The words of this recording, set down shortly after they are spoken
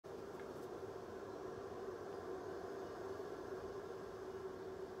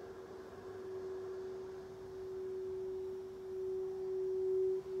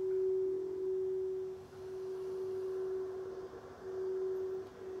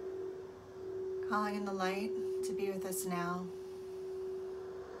Calling in the light to be with us now,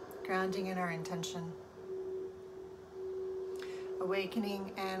 grounding in our intention,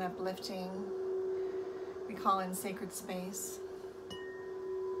 awakening and uplifting. We call in sacred space.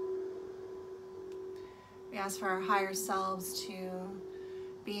 We ask for our higher selves to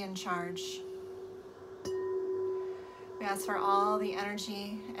be in charge. We ask for all the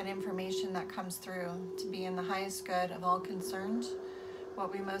energy and information that comes through to be in the highest good of all concerned,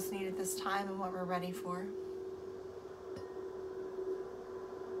 what we most need at this time and what we're ready for.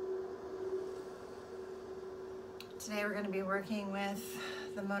 Today we're going to be working with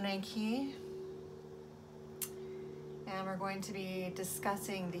the munay key, and we're going to be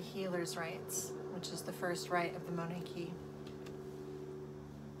discussing the healer's rites, which is the first rite of the munay key.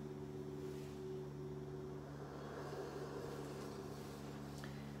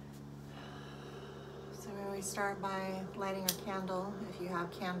 So we always start by lighting a candle. If you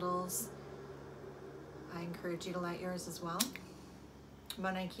have candles, I encourage you to light yours as well.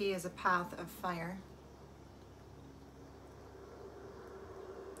 Munay key is a path of fire.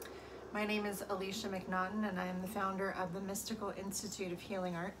 My name is Alicia McNaughton, and I am the founder of the Mystical Institute of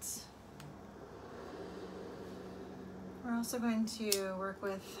Healing Arts. We're also going to work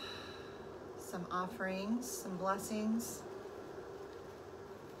with some offerings, some blessings.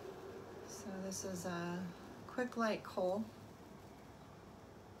 So this is a quick light coal.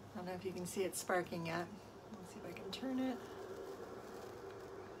 I don't know if you can see it sparking yet. Let's see if I can turn it.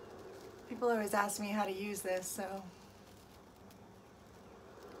 People always ask me how to use this, so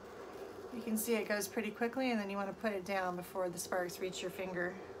you can see it goes pretty quickly, and then you want to put it down before the sparks reach your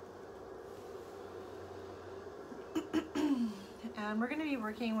finger. And we're going to be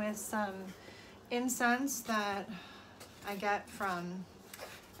working with some incense that I get from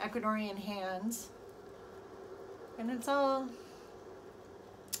Ecuadorian hands, and it's all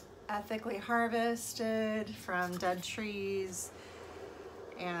ethically harvested from dead trees,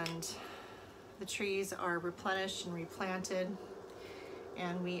 and the trees are replenished and replanted,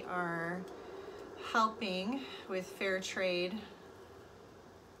 and we are helping with fair trade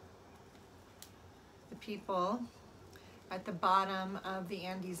the people at the bottom of the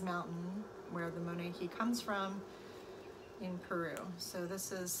Andes Mountain where the munay key comes from in Peru. So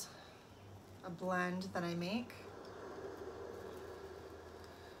this is a blend that I make,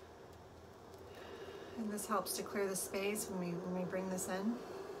 and this helps to clear the space when we bring this in.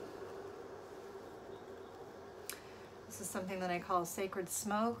 This is something that I call sacred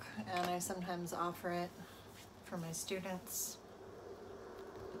smoke, and I sometimes offer it for my students.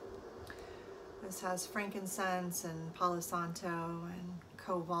 This has frankincense and palo santo and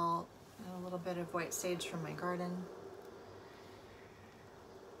cobalt and a little bit of white sage from my garden.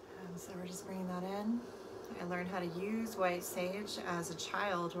 And so we're just bringing that in. I learned how to use white sage as a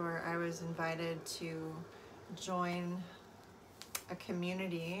child, where I was invited to join a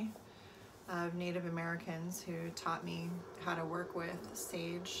community of Native Americans who taught me how to work with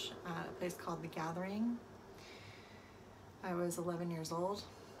sage at a place called The Gathering. I was 11 years old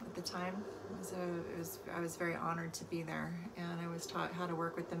at the time, so I was very honored to be there, and I was taught how to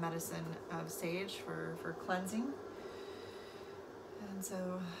work with the medicine of sage for cleansing. And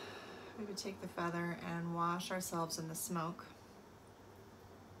so we would take the feather and wash ourselves in the smoke.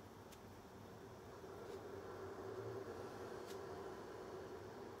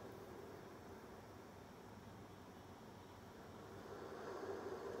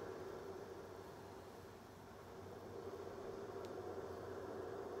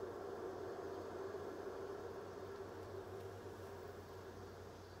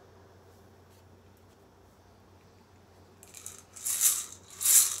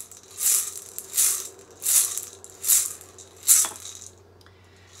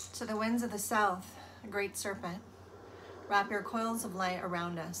 To the winds of the south, a great serpent, wrap your coils of light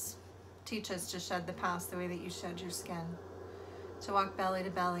around us. Teach us to shed the past the way that you shed your skin, to walk belly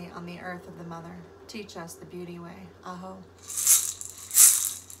to belly on the earth of the mother. Teach us the beauty way. Aho.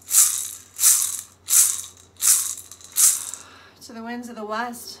 To the winds of the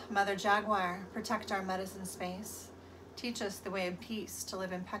west, Mother Jaguar, protect our medicine space. Teach us the way of peace, to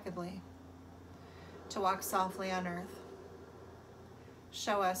live impeccably, to walk softly on earth.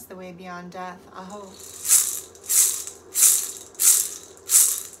 Show us the way beyond death. Aho.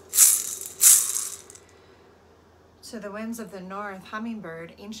 To the winds of the north,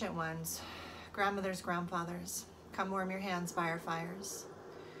 hummingbird, ancient ones, grandmothers, grandfathers, come warm your hands by our fires.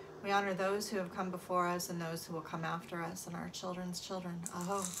 We honor those who have come before us and those who will come after us, and our children's children.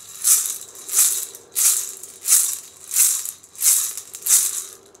 Aho.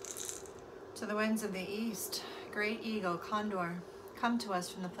 To the winds of the east, great eagle, condor, come to us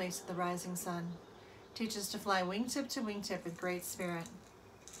from the place of the rising sun. Teach us to fly wingtip to wingtip with great spirit.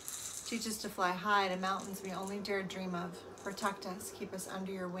 Teach us to fly high to mountains we only dare dream of. Protect us, keep us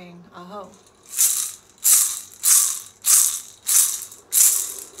under your wing. Aho.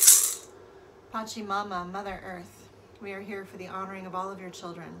 Pachamama, Mother Earth, we are here for the honoring of all of your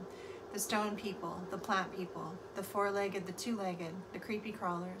children. The stone people, the plant people, the four-legged, the two-legged, the creepy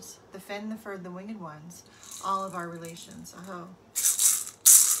crawlers, the fin, the furred, the winged ones, all of our relations. Aho.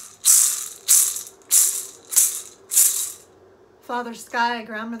 Father Sky,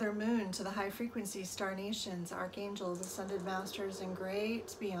 Grandmother Moon, to the high frequency star nations, archangels, ascended masters, and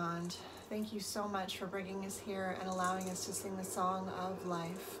great beyond. Thank you so much for bringing us here and allowing us to sing the song of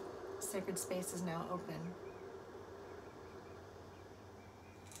life. Sacred space is now open.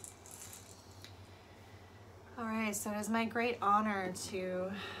 All right, so it is my great honor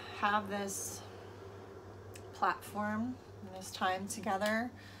to have this platform and this time together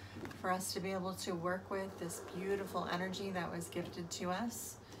for us to be able to work with this beautiful energy that was gifted to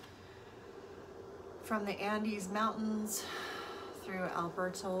us from the Andes Mountains through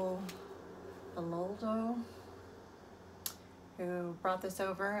Alberto Beloldo, who brought this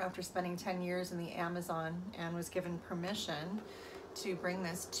over after spending 10 years in the Amazon and was given permission to bring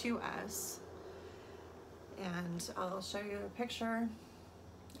this to us. And I'll show you a picture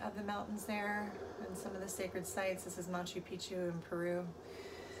of the mountains there and some of the sacred sites. This is Machu Picchu in Peru.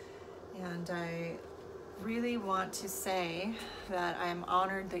 And I really want to say that I'm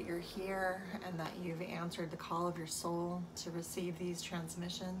honored that you're here and that you've answered the call of your soul to receive these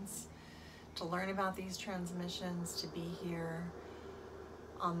transmissions, to learn about these transmissions, to be here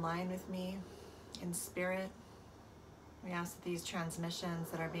online with me in spirit. We ask that these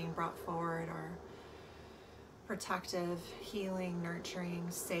transmissions that are being brought forward are protective, healing, nurturing,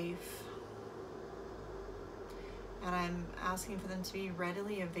 safe. And I'm asking for them to be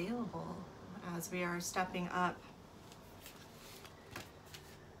readily available as we are stepping up.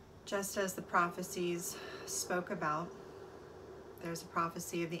 Just as the prophecies spoke about, there's a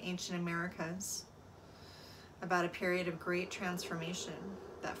prophecy of the ancient Americas about a period of great transformation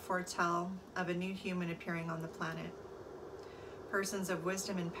that foretell of a new human appearing on the planet. Persons of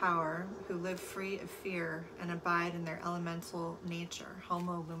wisdom and power who live free of fear and abide in their elemental nature,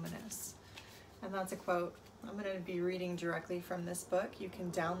 homo luminous. And that's a quote. I'm going to be reading directly from this book. You can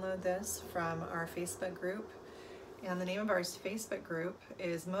download this from our Facebook group. And the name of our Facebook group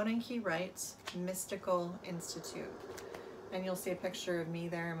is Monenki Rites Mystical Institute. And you'll see a picture of me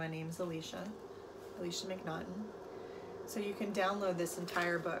there. My name's Alicia McNaughton. So you can download this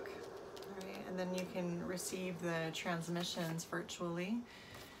entire book. All right? And then you can receive the transmissions virtually.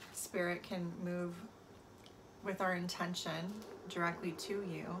 Spirit can move with our intention directly to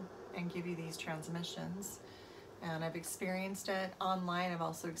you and give you these transmissions. And I've experienced it online. I've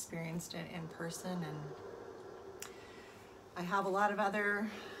also experienced it in person. And I have a lot of other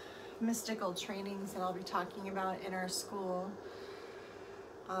mystical trainings that I'll be talking about in our school.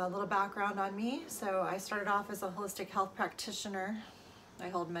 A little background on me. So I started off as a holistic health practitioner. I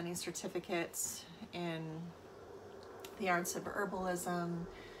hold many certificates in the arts of herbalism,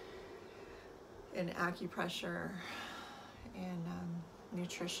 in acupressure, in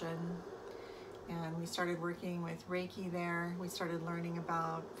nutrition. And we started working with Reiki there. We started learning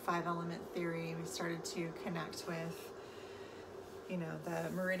about 5-element theory. We started to connect with, you know, the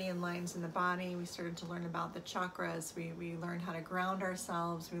meridian lines in the body. We started to learn about the chakras. We learned how to ground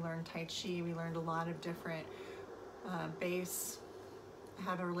ourselves. We learned Tai Chi. We learned a lot of different base. I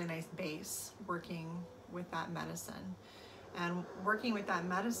had a really nice base working with that medicine. And working with that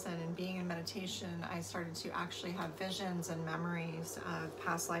medicine and being in meditation, I started to actually have visions and memories of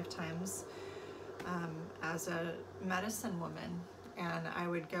past lifetimes as a medicine woman. And I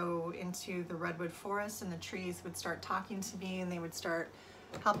would go into the redwood forest and the trees would start talking to me and they would start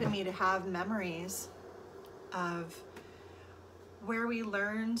helping me to have memories of where we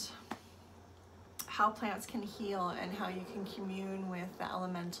learned how plants can heal and how you can commune with the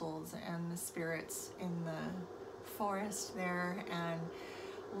elementals and the spirits in the forest there and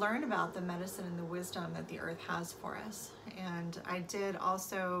learn about the medicine and the wisdom that the earth has for us. And I did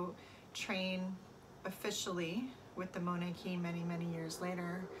also train officially with the Monenki many years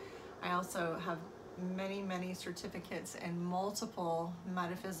later. I also have many certificates and multiple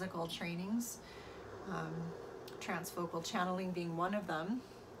metaphysical trainings, transfocal channeling being one of them,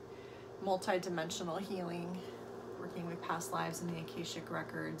 multi-dimensional healing, working with past lives in the Akashic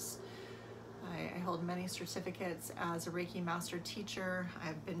records. I hold many certificates as a Reiki master teacher.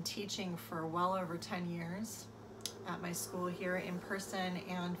 I've been teaching for well over 10 years at my school here in person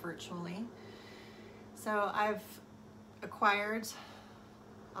and virtually. So I've acquired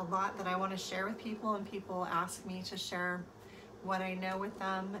a lot that I want to share with people, and people ask me to share what I know with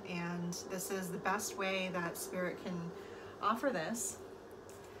them, and this is the best way that Spirit can offer this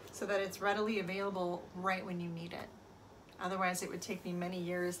so that it's readily available right when you need it. Otherwise, it would take me many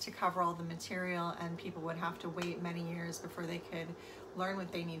years to cover all the material, and people would have to wait many years before they could learn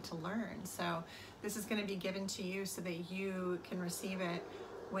what they need to learn. So this is going to be given to you so that you can receive it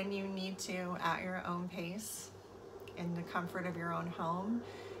when you need to, at your own pace, in the comfort of your own home.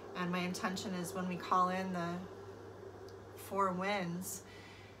 And my intention is, when we call in the 4 winds,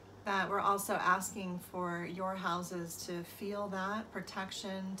 that we're also asking for your houses to feel that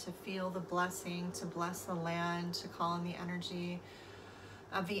protection, to feel the blessing, to bless the land, to call in the energy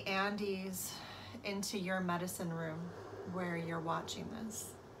of the Andes into your medicine room where you're watching this.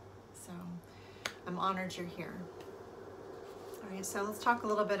 So I'm honored you're here. All right, so let's talk a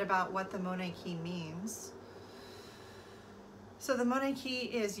little bit about what the munay key means. So the munay key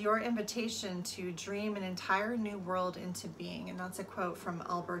is your invitation to dream an entire new world into being, and that's a quote from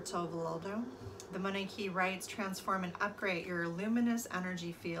Alberto Villoldo. The munay key writes, transform and upgrade your luminous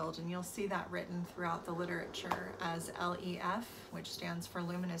energy field, and you'll see that written throughout the literature as LEF, which stands for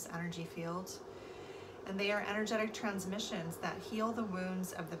luminous energy field. And they are energetic transmissions that heal the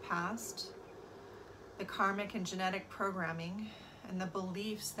wounds of the past, the karmic and genetic programming, and the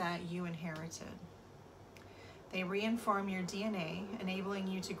beliefs that you inherited. They reinform your DNA, enabling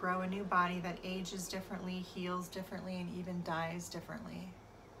you to grow a new body that ages differently, heals differently, and even dies differently.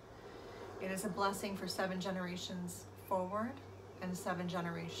 It is a blessing for 7 generations forward and 7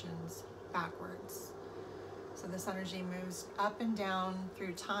 generations backwards. So this energy moves up and down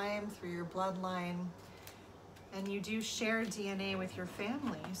through time, through your bloodline, and you do share DNA with your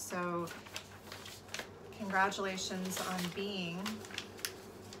family. So congratulations on being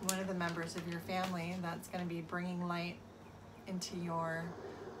one of the members of your family that's going to be bringing light into your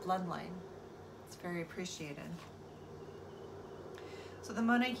bloodline. It's very appreciated. So the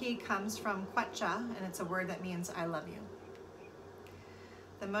munay key comes from Quechua, and it's a word that means I love you.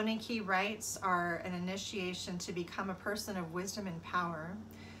 The munay key rites are an initiation to become a person of wisdom and power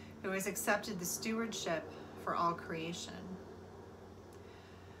who has accepted the stewardship for all creation.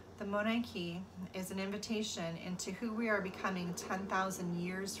 The munay key is an invitation into who we are becoming 10,000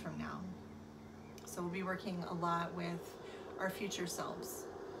 years from now. So we'll be working a lot with our future selves.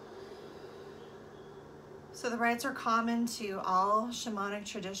 So the rites are common to all shamanic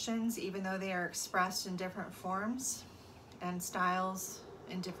traditions, even though they are expressed in different forms and styles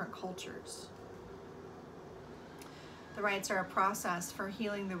in different cultures. The rites are a process for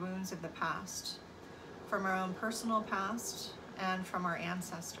healing the wounds of the past, from our own personal past, and from our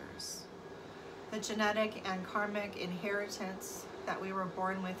ancestors. The genetic and karmic inheritance that we were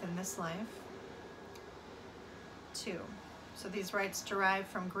born with in this life. 2. So these rites derive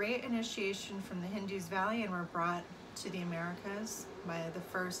from great initiation from the Hindus Valley and were brought to the Americas by the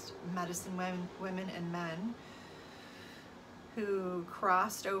first medicine women and men who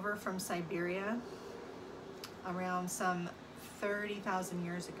crossed over from Siberia around some 30,000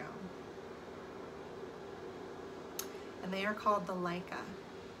 years ago. And they are called the Laika,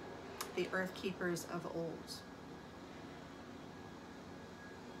 the earth keepers of old.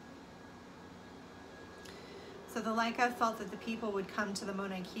 So the Laika felt that the people would come to the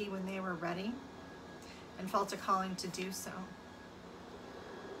munay key when they were ready and felt a calling to do so.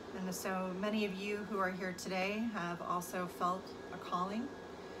 And so many of you who are here today have also felt a calling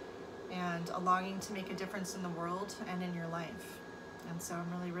and a longing to make a difference in the world and in your life. And so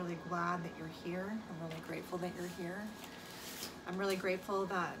I'm really, really glad that you're here. I'm really grateful that you're here. I'm really grateful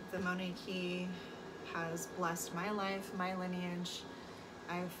that the munay key has blessed my life, my lineage.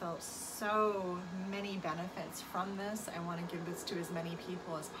 I've felt so many benefits from this. I want to give this to as many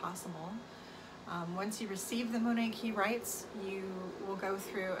people as possible. Once you receive the munay key rites, you will go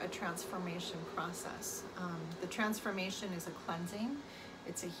through a transformation process. The transformation is a cleansing,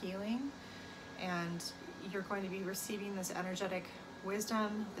 it's a healing, and you're going to be receiving this energetic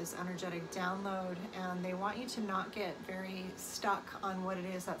wisdom, this energetic download, and they want you to not get very stuck on what it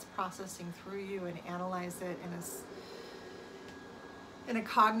is that's processing through you and analyze it in a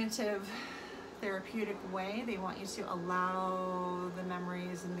cognitive, therapeutic way. They want you to allow the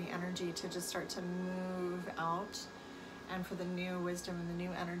memories and the energy to just start to move out, and for the new wisdom and the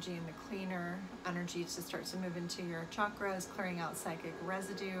new energy and the cleaner energy to start to move into your chakras, clearing out psychic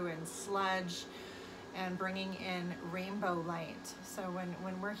residue and sludge, and bringing in rainbow light. So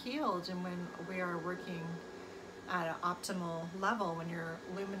when we're healed and when we are working at an optimal level, when your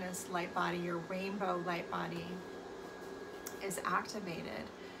luminous light body, your rainbow light body is activated,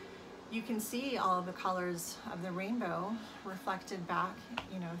 you can see all of the colors of the rainbow reflected back,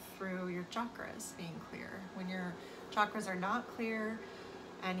 through your chakras being clear. When your chakras are not clear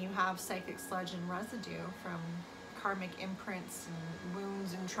and you have psychic sludge and residue from karmic imprints and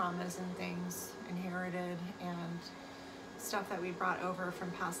wounds and traumas and things inherited and stuff that we brought over from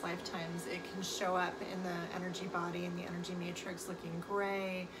past lifetimes, it can show up in the energy body and the energy matrix looking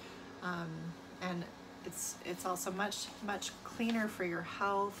gray, and it's also much cleaner for your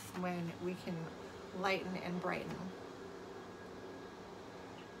health when we can lighten and brighten.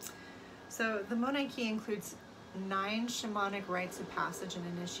 So the munay key includes 9 shamanic rites of passage and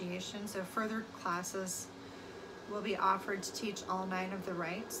initiation. So further classes will be offered to teach all 9 of the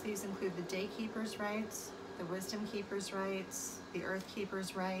rites. These include the Day Keeper's rites, the Wisdom Keeper's rites, the Earth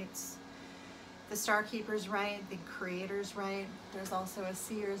Keeper's rites, the Star Keeper's rite, the Creator's rite. There's also a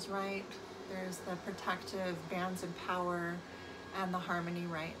Seer's rite. There's the Protective Bands of Power and the Harmony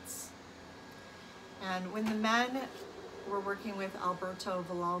rites. And when the men were working with Alberto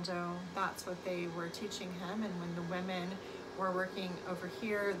Villaldo, that's what they were teaching him. And when the women were working over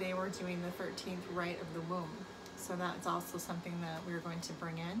here, they were doing the 13th rite of the womb. So that's also something that we're going to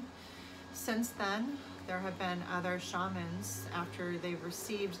bring in. Since then, there have been other shamans after they've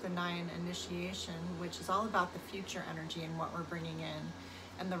received the 9 initiation, which is all about the future energy and what we're bringing in,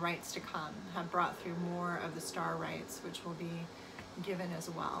 and the rites to come, have brought through more of the star rites, which will be given as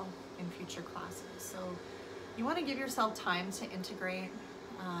well in future classes. So you want to give yourself time to integrate.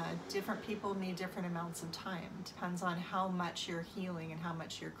 Different people need different amounts of time. It depends on how much you're healing and how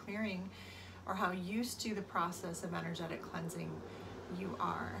much you're clearing, or how used to the process of energetic cleansing you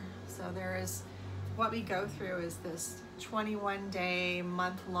are. So there is, what we go through is this 21-day,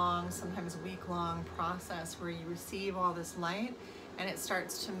 month-long, sometimes week-long process where you receive all this light and it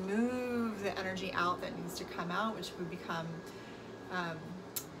starts to move the energy out that needs to come out, which we become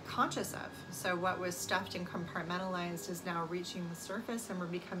conscious of. So what was stuffed and compartmentalized is now reaching the surface, and we're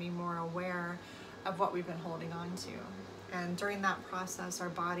becoming more aware of what we've been holding on to. And during that process, our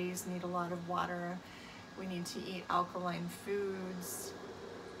bodies need a lot of water. We need to eat alkaline foods.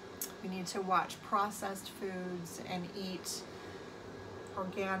 We need to watch processed foods and eat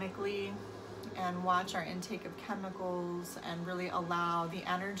organically, and watch our intake of chemicals, and really allow the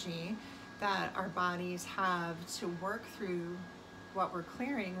energy that our bodies have to work through what we're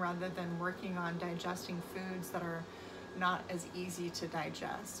clearing, rather than working on digesting foods that are not as easy to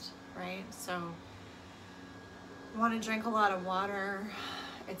digest, right? So you want to drink a lot of water.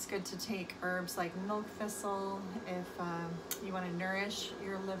 It's good to take herbs like milk thistle if you want to nourish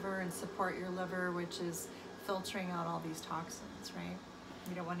your liver and support your liver, which is filtering out all these toxins, right?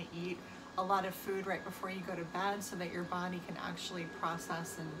 You don't want to eat a lot of food right before you go to bed, so that your body can actually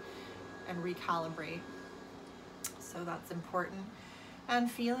process and recalibrate. So that's important. And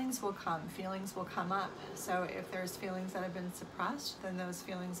feelings will come up. So if there's feelings that have been suppressed, then those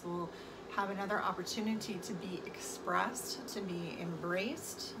feelings will have another opportunity to be expressed, to be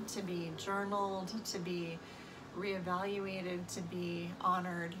embraced, to be journaled, to be reevaluated, to be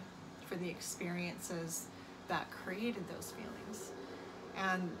honored for the experiences that created those feelings.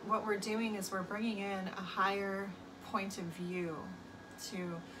 And what we're doing is we're bringing in a higher point of view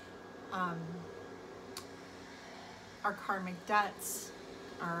to our karmic debts,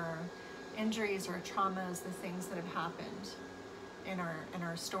 our injuries, our traumas, the things that have happened in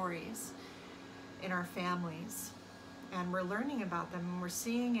our stories, in our families. And we're learning about them, and we're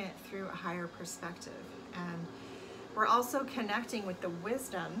seeing it through a higher perspective. And we're also connecting with the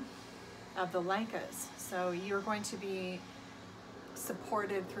wisdom of the Laikas. So you're going to be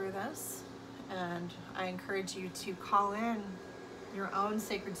supported through this, and I encourage you to call in your own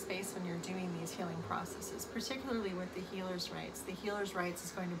sacred space when you're doing these healing processes, particularly with the healer's rites. The healer's rites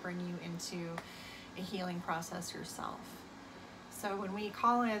is going to bring you into a healing process yourself. So when we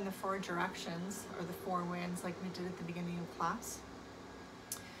call in the 4 directions, or the 4 winds, like we did at the beginning of class,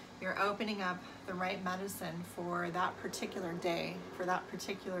 you're opening up the right medicine for that particular day, for that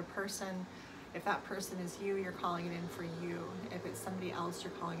particular person. If that person is you, you're calling it in for you. If it's somebody else,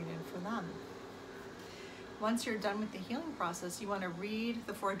 you're calling it in for them. Once you're done with the healing process, you want to read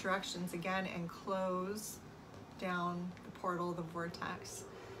the 4 directions again and close down the portal, the vortex,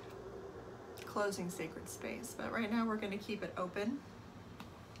 closing sacred space. But right now we're going to keep it open.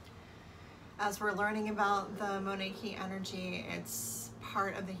 As we're learning about the munay key energy, it's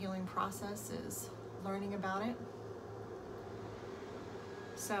part of the healing process is learning about it.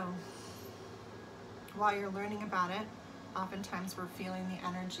 So while you're learning about it, oftentimes we're feeling the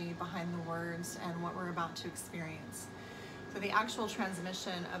energy behind the words and what we're about to experience. So the actual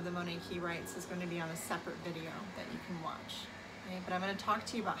transmission of the munay key rites is going to be on a separate video that you can watch. Okay, but I'm going to talk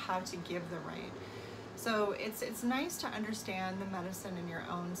to you about how to give the rite. So it's nice to understand the medicine in your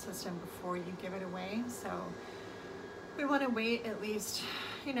own system before you give it away. So we want to wait at least,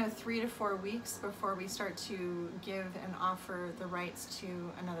 3 to 4 weeks before we start to give and offer the rites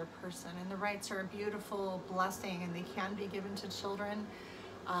to another person. And the rites are a beautiful blessing, and they can be given to children.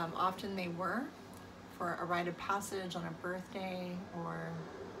 Often they were for a rite of passage on a birthday, or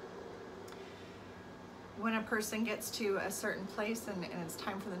when a person gets to a certain place and it's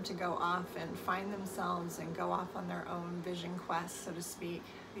time for them to go off and find themselves and go off on their own vision quest, so to speak.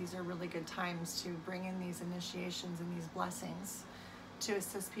 These are really good times to bring in these initiations and these blessings to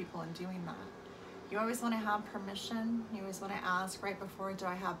assist people in doing that. You always want to have permission. You always want to ask right before, do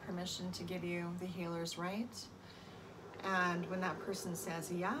I have permission to give you the healer's rite? And when that person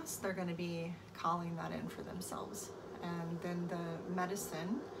says yes, they're going to be calling that in for themselves. And then the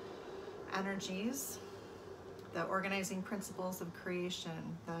medicine, energies, the organizing principles of creation,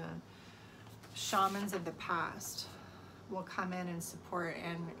 the shamans of the past will come in and support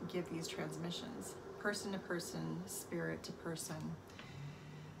and give these transmissions, person to person, spirit to person.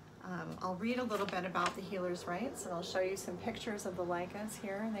 I'll read a little bit about the healer's rites, and I'll show you some pictures of the Likas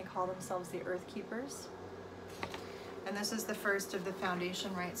here, and they call themselves the Earth Keepers. And this is the first of the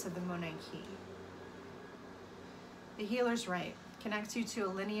foundation rites of the munay. The healer's rite connects you to a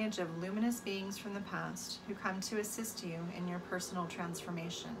lineage of luminous beings from the past who come to assist you in your personal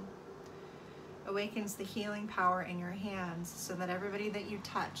transformation. Awakens the healing power in your hands so that everybody that you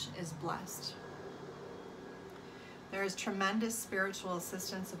touch is blessed. There is tremendous spiritual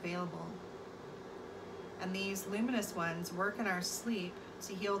assistance available, and these luminous ones work in our sleep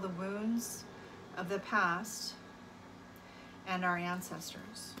to heal the wounds of the past and our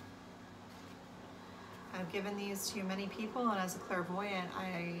ancestors. I've given these to many people, and as a clairvoyant,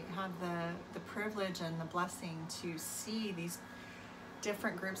 I have the privilege and the blessing to see these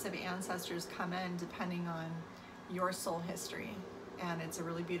different groups of ancestors come in depending on your soul history, and it's a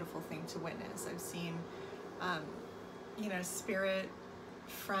really beautiful thing to witness. I've seen spirit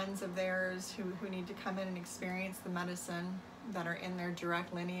friends of theirs who need to come in and experience the medicine that are in their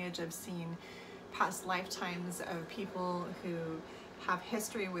direct lineage. I've seen past lifetimes of people who have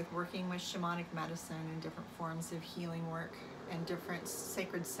history with working with shamanic medicine and different forms of healing work and different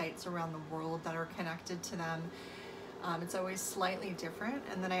sacred sites around the world that are connected to them. It's always slightly different,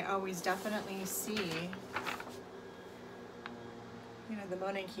 and then I always definitely see the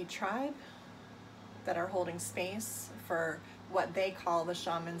Monenki tribe that are holding space for what they call the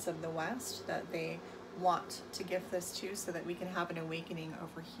shamans of the West, that they want to give this to so that we can have an awakening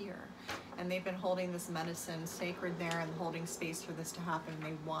over here. And they've been holding this medicine sacred there and holding space for this to happen.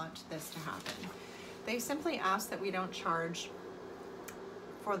 They want this to happen. They simply ask that we don't charge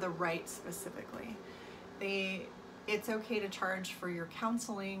for the rite specifically. It's okay to charge for your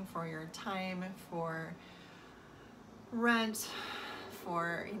counseling, for your time, for rent,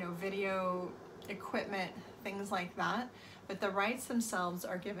 for video equipment, things like that. But the rites themselves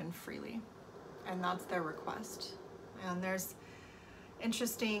are given freely, and that's their request. And there's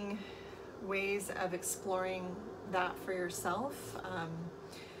interesting ways of exploring that for yourself.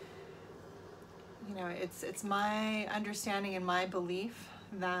 It's my understanding and my belief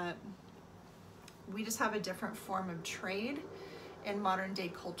that we just have a different form of trade in modern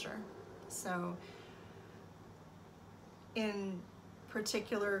day culture. So in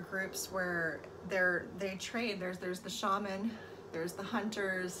particular groups where they trade, there's the shaman, there's the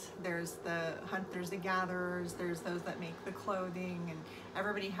hunters, there's the gatherers, there's those that make the clothing, and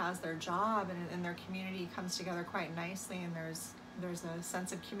everybody has their job, and their community comes together quite nicely, and there's a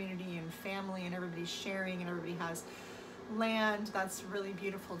sense of community and family, and everybody's sharing, and everybody has land. That's really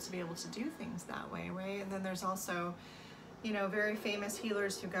beautiful to be able to do things that way, right? And then there's also very famous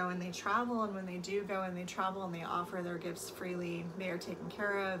healers who go and they travel, and when they do go and they travel and they offer their gifts freely, they are taken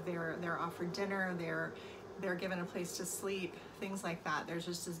care of, they're offered dinner, they're given a place to sleep, things like that. There's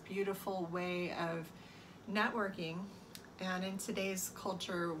just this beautiful way of networking, and in today's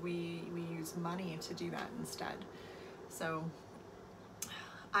culture we use money to do that instead. So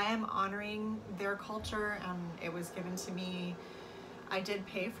I am honoring their culture, and it was given to me. I did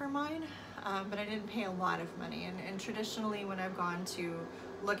pay for mine, but I didn't pay a lot of money. And traditionally, when I've gone to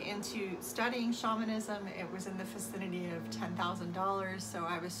look into studying shamanism, it was in the vicinity of $10,000. So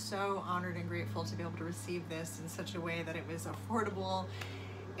I was so honored and grateful to be able to receive this in such a way that it was affordable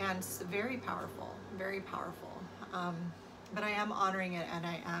and very powerful, very powerful. But I am honoring it, and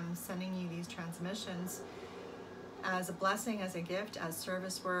I am sending you these transmissions as a blessing, as a gift, as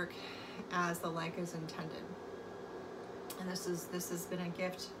service work, as the like is intended. And this has been a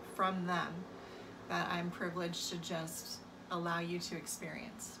gift from them that I'm privileged to just allow you to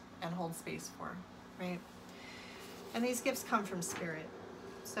experience and hold space for, right? And these gifts come from spirit.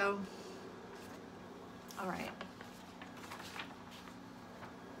 So, all right.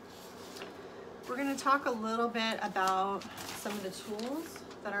 We're going to talk a little bit about some of the tools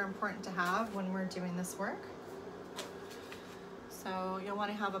that are important to have when we're doing this work. So you'll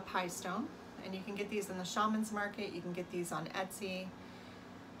want to have a pie stone, and you can get these in the Shaman's Market. You can get these on Etsy,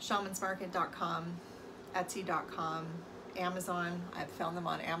 shamansmarket.com, etsy.com, Amazon. I've found them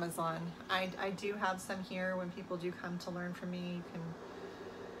on Amazon. I do have some here when people do come to learn from me. You can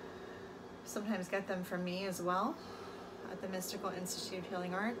sometimes get them from me as well at the Mystical Institute of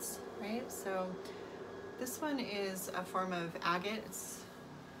Healing Arts, right? So this one is a form of agate. It's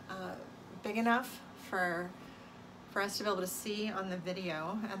big enough for us to be able to see on the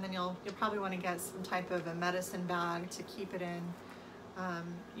video, and then you'll probably want to get some type of a medicine bag to keep it in.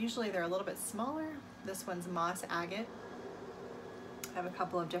 Usually they're a little bit smaller. This one's moss agate. I have a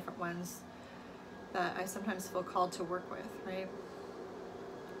couple of different ones that I sometimes feel called to work with, right?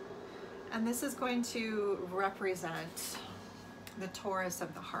 And this is going to represent the Taurus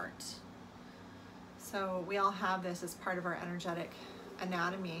of the heart. So we all have this as part of our energetic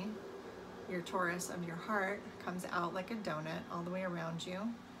anatomy. Your Taurus of your heart comes out like a donut all the way around you.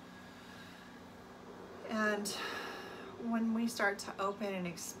 And when we start to open and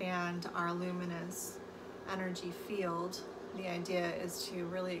expand our luminous energy field, the idea is to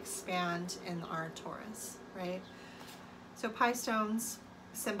really expand in our Taurus, right? So pie stones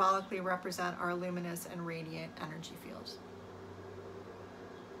symbolically represent our luminous and radiant energy field.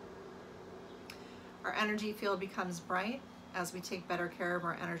 Our energy field becomes bright as we take better care of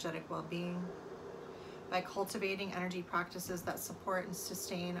our energetic well-being by cultivating energy practices that support and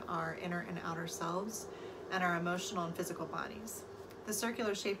sustain our inner and outer selves and our emotional and physical bodies. The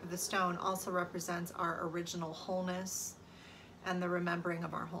circular shape of the stone also represents our original wholeness and the remembering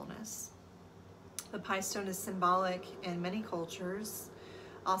of our wholeness. The pie stone is symbolic in many cultures,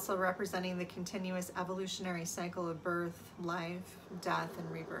 also representing the continuous evolutionary cycle of birth, life, death, and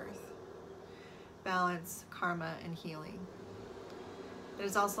rebirth, balance, karma, and healing. It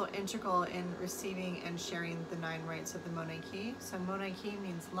is also integral in receiving and sharing the 9 rites of the munay. So munay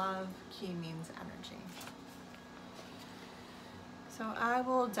means love, ki means energy. So I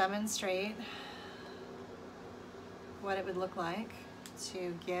will demonstrate what it would look like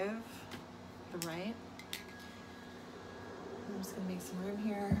to give the rite. I'm just going to make some room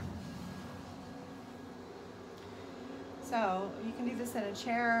here. So you can do this in a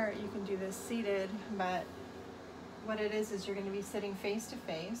chair, you can do this seated, but what it is you're going to be sitting face to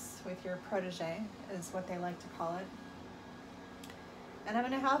face with your protege, is what they like to call it. And I'm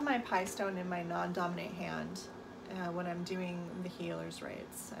going to have my pie stone in my non-dominant hand when I'm doing the healer's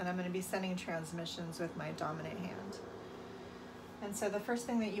rites. And I'm going to be sending transmissions with my dominant hand. And so the first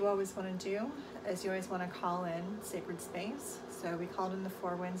thing that you always want to do is you always want to call in sacred space. So we called in the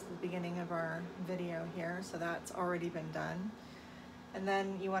 4 winds at the beginning of our video here, so that's already been done. And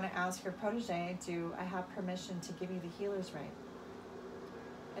then you want to ask your protege, do I have permission to give you the healer's rite?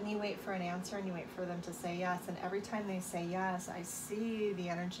 And you wait for an answer, and you wait for them to say yes. And every time they say yes, I see the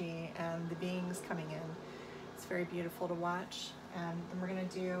energy and the beings coming in. It's very beautiful to watch. And then we're going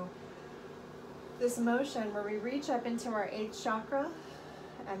to do this motion where we reach up into our 8th chakra,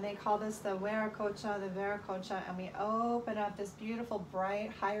 and they call this the Viracocha, and we open up this beautiful,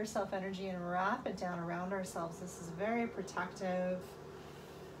 bright, higher self energy and wrap it down around ourselves. This is very protective,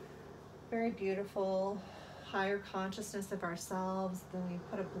 very beautiful, higher consciousness of ourselves. Then we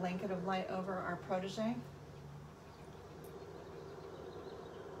put a blanket of light over our protege.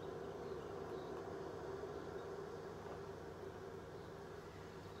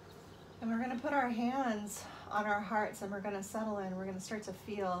 And we're going to put our hands on our hearts, and we're going to settle in. We're going to start to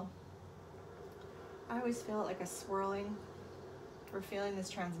feel, I always feel it like a swirling. We're feeling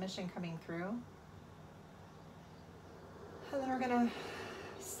this transmission coming through. And then we're going to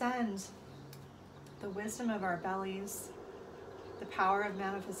send the wisdom of our bellies, the power of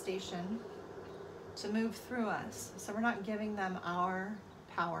manifestation, to move through us. So we're not giving them our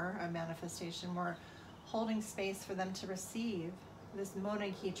power of manifestation. We're holding space for them to receive this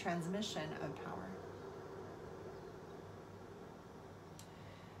munay transmission of power.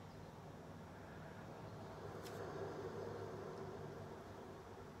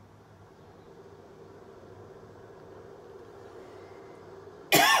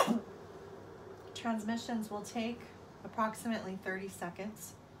 Transmissions will take approximately 30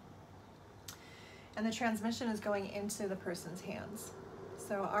 seconds. And the transmission is going into the person's hands.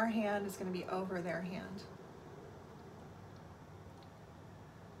 So our hand is going to be over their hand.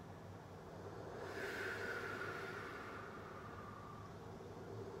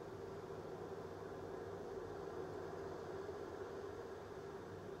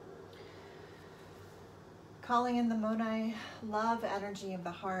 Calling in the munay love energy of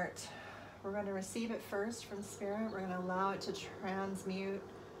the heart. We're going to receive it first from Spirit. We're going to allow it to transmute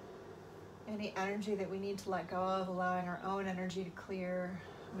any energy that we need to let go of, allowing our own energy to clear,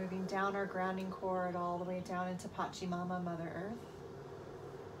 moving down our grounding cord all the way down into Pachamama, Mother Earth.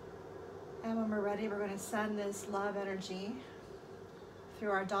 And when we're ready, we're going to send this love energy through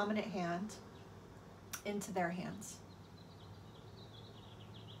our dominant hand into their hands.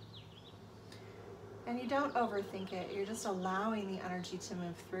 And you don't overthink it, you're just allowing the energy to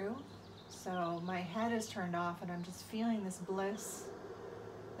move through. So my head is turned off and I'm just feeling this bliss,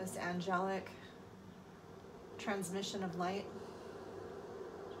 this angelic transmission of light.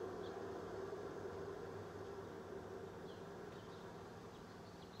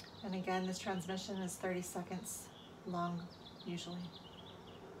 And again, this transmission is 30 seconds long, usually.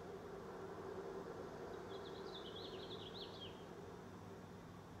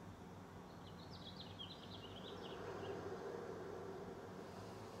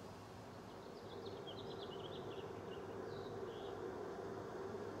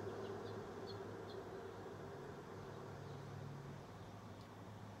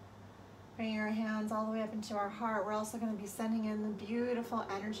 Bring your hands all the way up into our heart. We're also going to be sending in the beautiful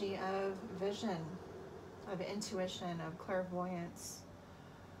energy of vision, of intuition, of clairvoyance,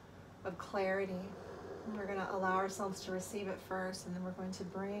 of clarity. And we're going to allow ourselves to receive it first, and then we're going to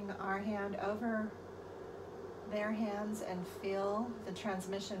bring our hand over their hands and feel the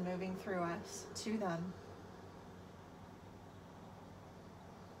transmission moving through us to them.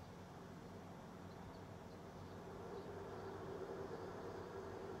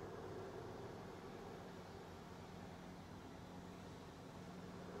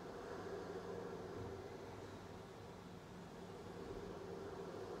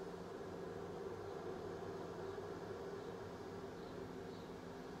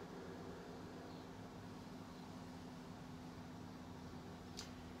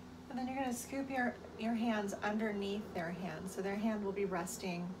 And then you're going to scoop your hands underneath their hands. So their hand will be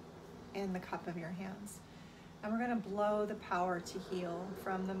resting in the cup of your hands. And we're going to blow the power to heal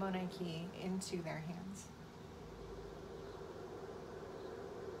from the munay key into their hands.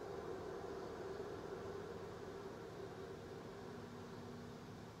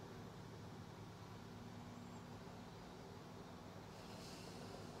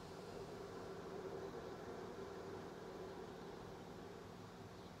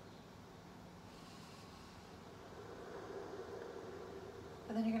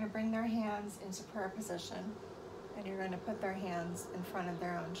 And then you're going to bring their hands into prayer position, and you're going to put their hands in front of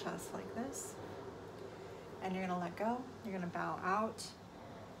their own chest like this. And you're going to let go. You're going to bow out.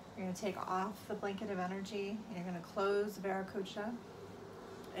 You're going to take off the blanket of energy. And you're going to close the Viracocha.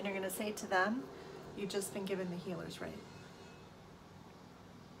 And you're going to say to them, you've just been given the healer's right.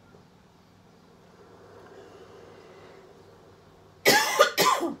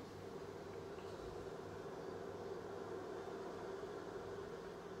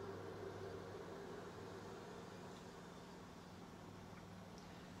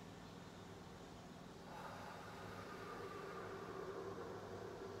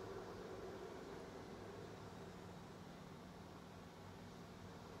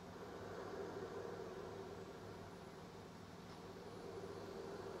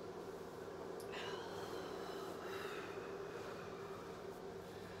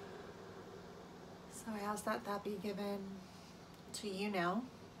 So I ask that that be given to you now.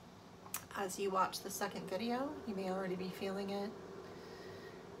 As you watch the second video, you may already be feeling it.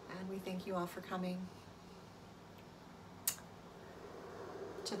 And we thank you all for coming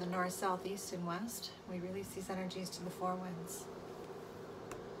to the north, south, east, and west. We release these energies to the four winds.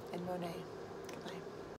 And Monet. Goodbye.